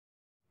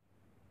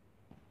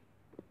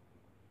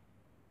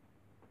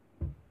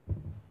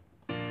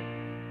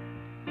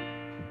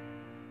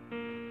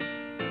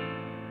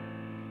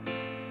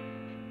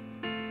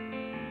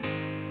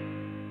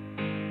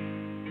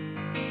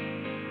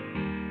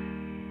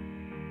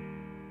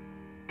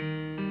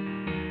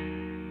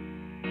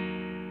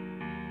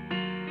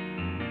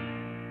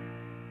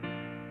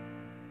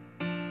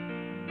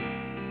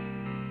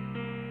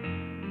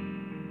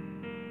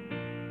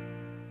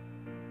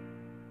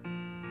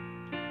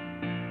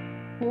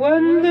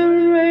When the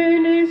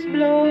rain is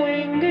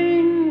blowing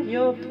in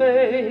your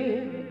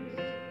face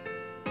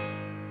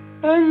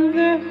and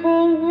the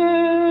whole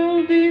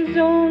world is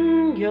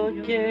on your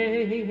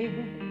case,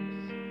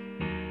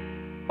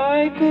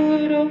 I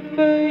could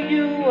offer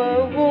you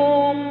a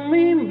warm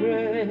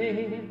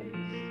embrace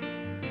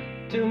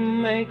to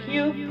make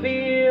you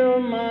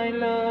feel my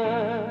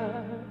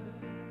love.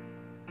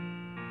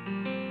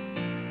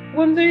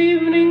 When the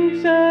evening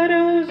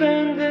shadows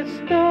and the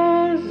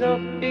stars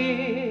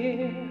appear,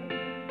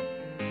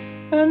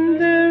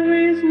 and there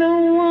is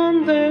no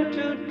one there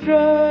to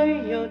dry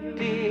your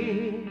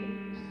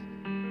tears,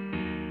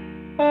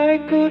 I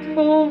could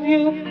hold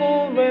you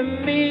for a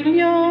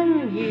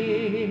million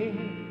years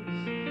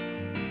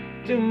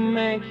to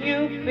make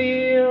you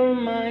feel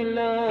my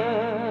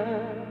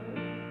love.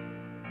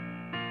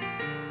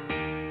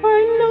 I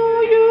know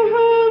you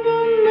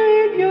haven't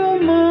made your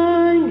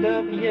mind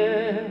up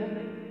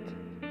yet,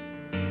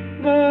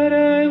 but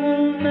I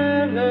will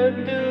never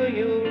do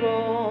you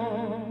wrong.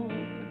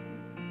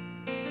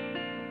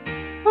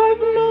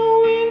 I've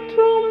known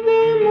from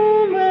the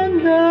moment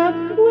that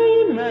we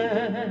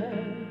met,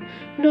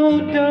 no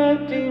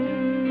doubt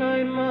in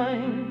my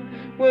mind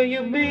where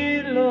you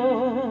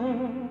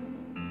belong.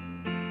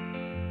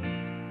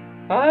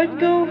 I'd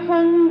go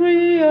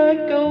hungry,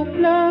 I'd go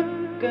black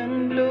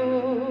and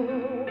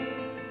blue,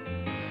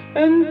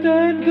 and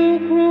I'd go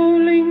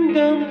crawling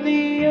down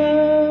the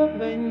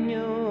avenue.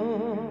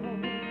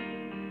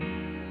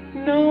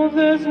 No,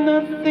 there's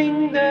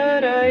nothing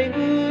that I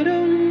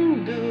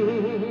wouldn't do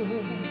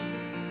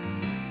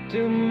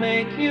to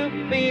make you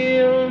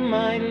feel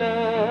my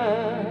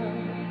love.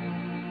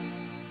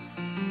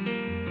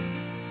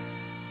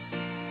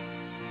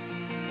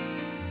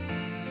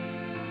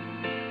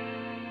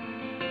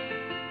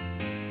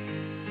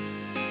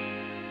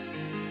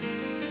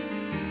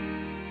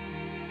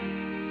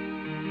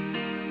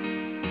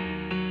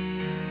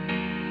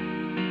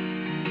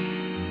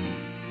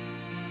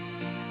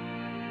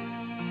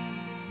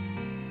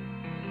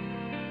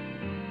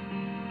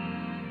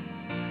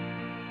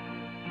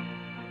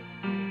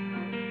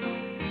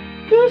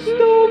 The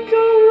storms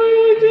are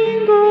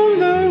raging on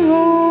the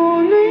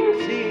rolling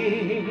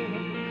sea,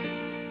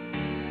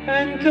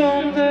 and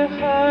on the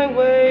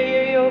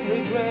highway of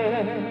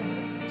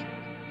regret,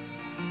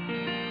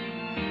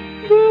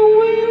 the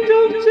winds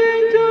of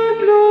change are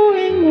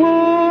blowing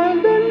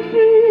wild and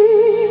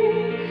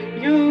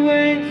free. You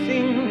ain't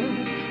seen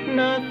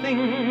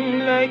nothing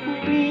like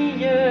me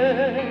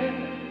yet.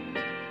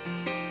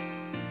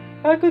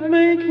 I could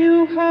make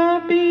you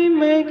happy,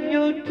 make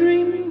your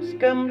dreams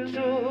come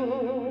true.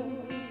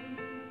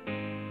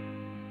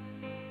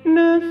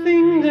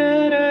 Nothing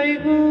that I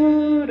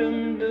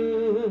wouldn't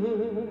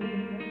do.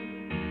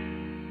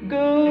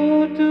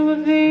 Go to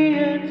the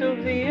ends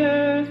of the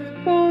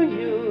earth for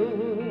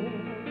you,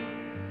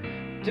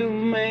 to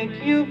make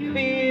you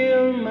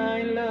feel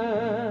my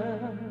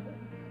love,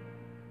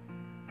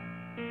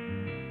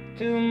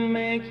 to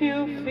make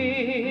you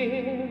feel